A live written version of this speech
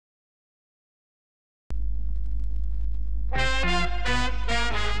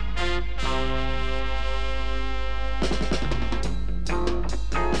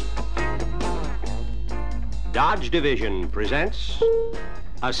Dodge Division presents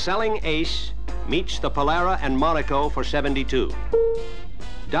A Selling Ace Meets the Polara and Monaco for 72.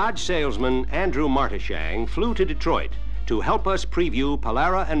 Dodge salesman Andrew Martishang flew to Detroit to help us preview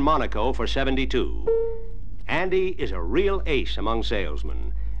Polara and Monaco for 72. Andy is a real ace among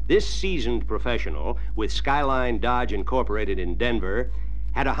salesmen. This seasoned professional with Skyline Dodge Incorporated in Denver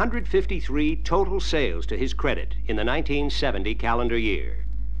had 153 total sales to his credit in the 1970 calendar year.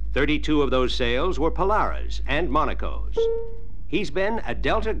 32 of those sales were Polaras and Monacos. He's been a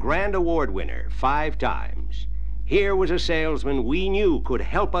Delta Grand Award winner 5 times. Here was a salesman we knew could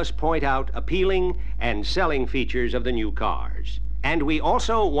help us point out appealing and selling features of the new cars. And we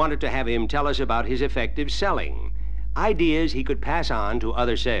also wanted to have him tell us about his effective selling, ideas he could pass on to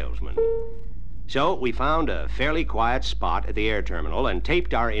other salesmen. So we found a fairly quiet spot at the air terminal and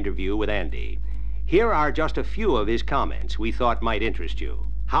taped our interview with Andy. Here are just a few of his comments we thought might interest you.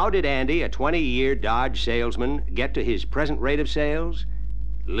 How did Andy, a 20-year Dodge salesman, get to his present rate of sales?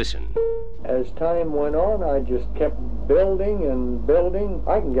 Listen. As time went on, I just kept building and building.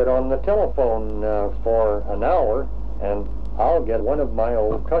 I can get on the telephone for an hour, and I'll get one of my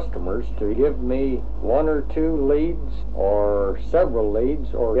old customers to give me 1 or 2 leads or several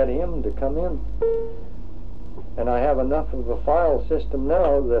leads, or get him to come in. And I have enough of a file system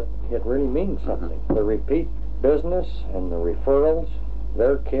now that it really means something. The repeat business and the referrals,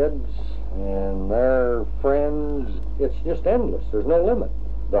 their kids and their friends, it's just endless. There's no limit.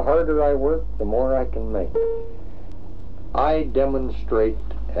 The harder I work, the more I can make. I demonstrate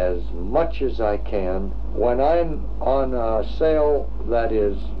as much as I can. When I'm on a sale that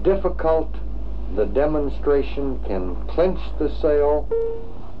is difficult, the demonstration can clinch the sale.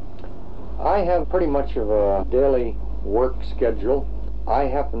 I have pretty much of a daily work schedule. I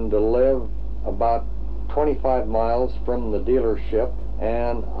happen to live about 25 miles from the dealership,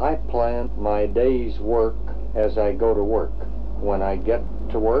 and I plan my day's work as I go to work. When I get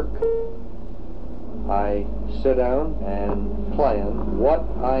to work, I sit down and plan what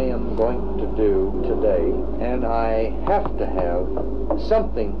I am going to do today, and I have to have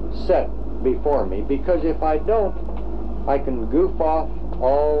something set before me, because if I don't, I can goof off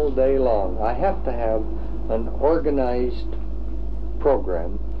all day long. I have to have an organized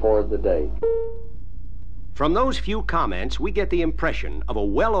program for the day. From those few comments, we get the impression of a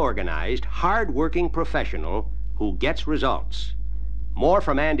well-organized, hard-working professional who gets results. More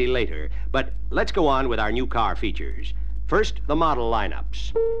from Andy later, but let's go on with our new car features. First, the model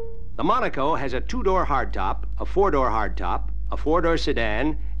lineups. The Monaco has a 2-door hardtop, a 4-door hardtop, a 4-door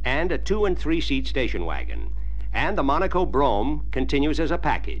sedan, and a 2- and 3-seat station wagon. And the Monaco Brougham continues as a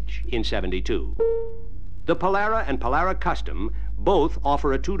package in 72. The Polara and Polara Custom both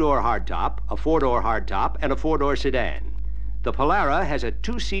offer a 2-door hardtop, a 4-door hardtop, and a 4-door sedan. The Polara has a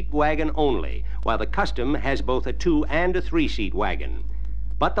 2-seat wagon only, while the Custom has both a 2- and a 3-seat wagon.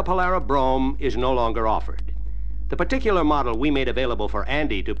 But the Polara Brougham is no longer offered. The particular model we made available for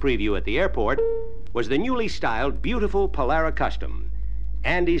Andy to preview at the airport was the newly styled, beautiful Polara Custom.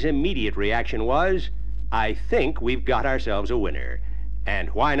 Andy's immediate reaction was, I think we've got ourselves a winner. And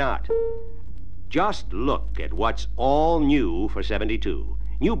why not? Just look at what's all new for 72.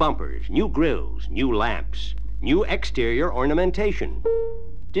 New bumpers, new grills, new lamps, new exterior ornamentation,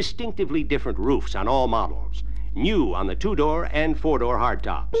 distinctively different roofs on all models, new on the 2-door and 4-door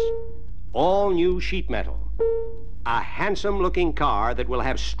hardtops, all new sheet metal, a handsome-looking car that will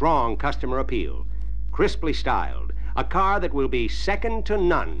have strong customer appeal, crisply styled, a car that will be second to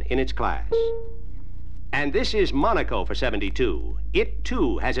none in its class. And this is Monaco for 72. It,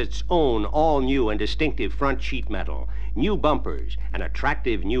 too, has its own all-new and distinctive front sheet metal, new bumpers, an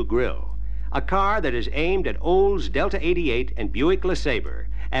attractive new grille. A car that is aimed at Olds Delta 88 and Buick LeSabre,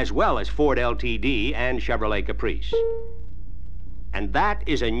 as well as Ford LTD and Chevrolet Caprice. And that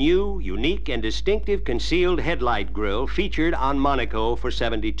is a new, unique, and distinctive concealed headlight grille featured on Monaco for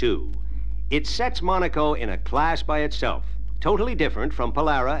 72. It sets Monaco in a class by itself, totally different from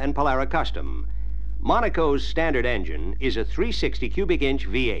Polara and Polara Custom. Monaco's standard engine is a 360 cubic inch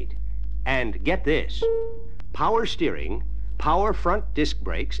V8. And get this, power steering, power front disc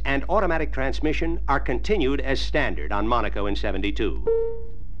brakes, and automatic transmission are continued as standard on Monaco in 72.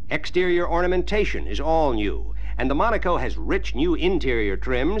 Exterior ornamentation is all new, and the Monaco has rich new interior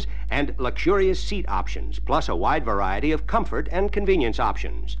trims and luxurious seat options, plus a wide variety of comfort and convenience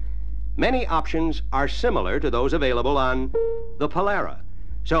options. Many options are similar to those available on the Polara.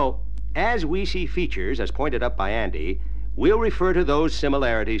 So, as we see features as pointed up by Andy, we'll refer to those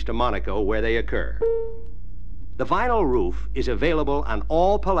similarities to Monaco where they occur. The vinyl roof is available on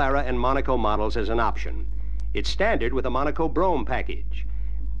all Polara and Monaco models as an option. It's standard with the Monaco Brougham package.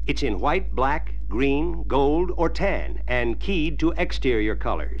 It's in white, black, green, gold, or tan, and keyed to exterior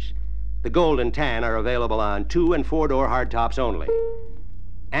colors. The gold and tan are available on 2- and 4-door hardtops only.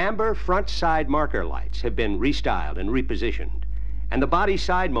 Amber front side marker lights have been restyled and repositioned, and the body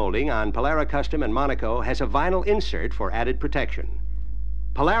side molding on Polara Custom and Monaco has a vinyl insert for added protection.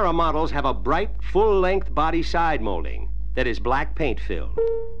 Polara models have a bright, full-length body side molding that is black paint filled.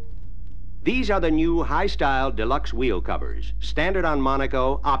 These are the new high-style deluxe wheel covers, standard on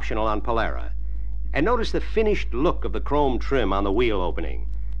Monaco, optional on Polara. And notice the finished look of the chrome trim on the wheel opening,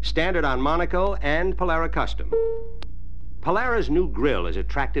 standard on Monaco and Polara Custom. Polara's new grille is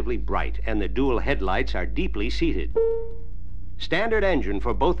attractively bright, and the dual headlights are deeply seated. Standard engine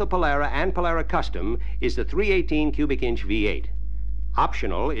for both the Polara and Polara Custom is the 318 cubic inch V8.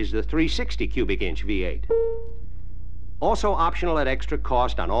 Optional is the 360 cubic inch V8. Also optional at extra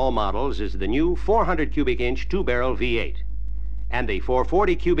cost on all models is the new 400 cubic inch 2-barrel V8. And the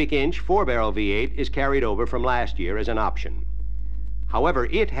 440 cubic inch 4-barrel V8 is carried over from last year as an option. However,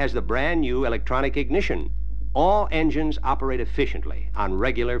 it has the brand new electronic ignition. All engines operate efficiently on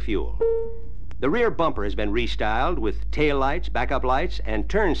regular fuel. The rear bumper has been restyled with tail lights, backup lights, and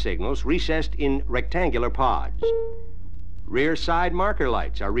turn signals recessed in rectangular pods. Rear side marker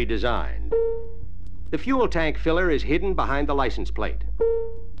lights are redesigned. The fuel tank filler is hidden behind the license plate.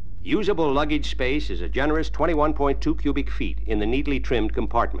 Usable luggage space is a generous 21.2 cubic feet in the neatly trimmed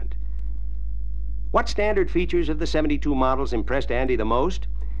compartment. What standard features of the 72 models impressed Andy the most?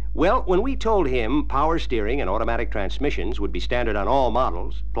 Well, when we told him power steering and automatic transmissions would be standard on all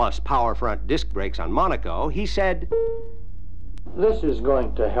models, plus power front disc brakes on Monaco, he said, "This is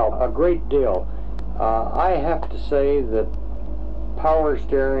going to help a great deal. I have to say that power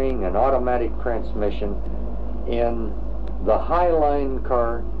steering and automatic transmission in the Highline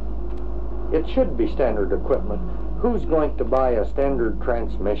car, it should be standard equipment. Who's going to buy a standard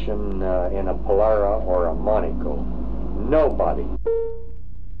transmission in a Polara or a Monaco? Nobody."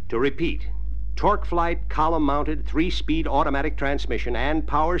 To repeat, TorqueFlite column-mounted 3-speed automatic transmission and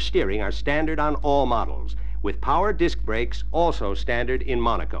power steering are standard on all models, with power disc brakes also standard in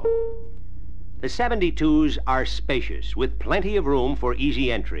Monaco. The 72s are spacious, with plenty of room for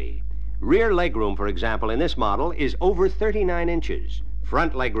easy entry. Rear legroom, for example, in this model is over 39 inches.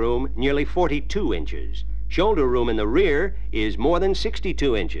 Front legroom, nearly 42 inches. Shoulder room in the rear is more than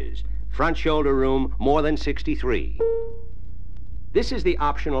 62 inches. Front shoulder room, more than 63. This is the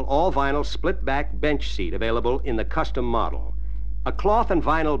optional all-vinyl split-back bench seat available in the custom model. A cloth and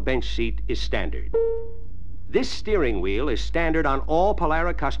vinyl bench seat is standard. This steering wheel is standard on all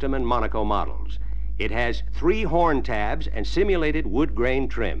Polara Custom and Monaco models. It has 3 horn tabs and simulated wood grain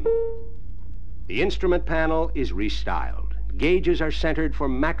trim. The instrument panel is restyled. Gauges are centered for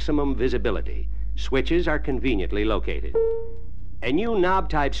maximum visibility. Switches are conveniently located. A new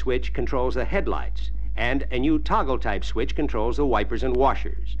knob-type switch controls the headlights, and a new toggle-type switch controls the wipers and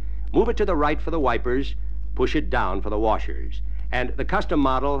washers. Move it to the right for the wipers, push it down for the washers. And the custom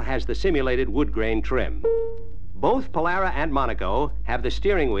model has the simulated wood grain trim. Both Polara and Monaco have the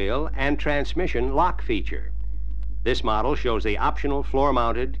steering wheel and transmission lock feature. This model shows the optional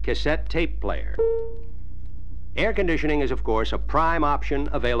floor-mounted cassette tape player. Air conditioning is, of course, a prime option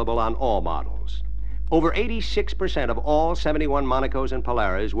available on all models. Over 86% of all 71 Monacos and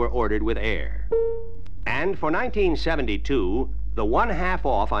Polaras were ordered with air. And for 1972, the 1/2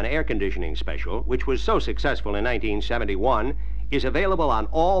 off on air conditioning special, which was so successful in 1971, is available on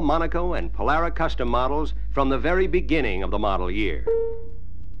all Monaco and Polara Custom models from the very beginning of the model year.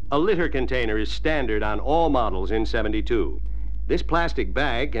 A litter container is standard on all models in 72. This plastic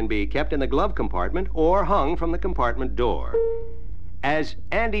bag can be kept in the glove compartment or hung from the compartment door. As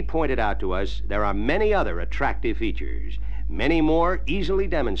Andy pointed out to us, there are many other attractive features, many more easily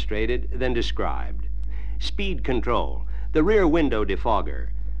demonstrated than described. Speed control, the rear window defogger,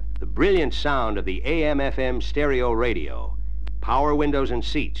 the brilliant sound of the AM/FM stereo radio, power windows and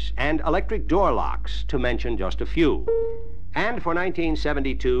seats, and electric door locks, to mention just a few. And for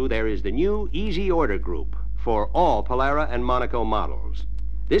 1972, there is the new Easy Order Group for all Polara and Monaco models.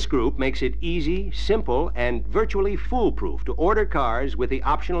 This group makes it easy, simple, and virtually foolproof to order cars with the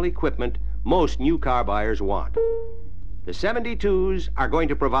optional equipment most new car buyers want. The 72s are going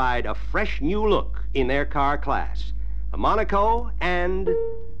to provide a fresh new look in their car class. The Monaco and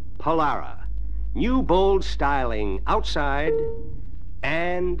Polara. New bold styling outside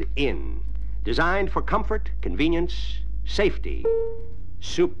and in. Designed for comfort, convenience, safety.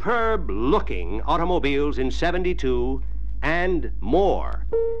 Superb looking automobiles in 72 and more.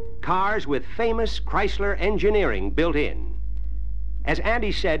 Cars with famous Chrysler engineering built in. As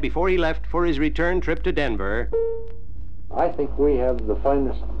Andy said before he left for his return trip to Denver, I think we have the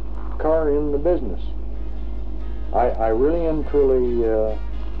finest car in the business. I really and truly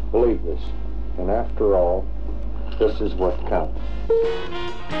believe this. And after all, this is what counts.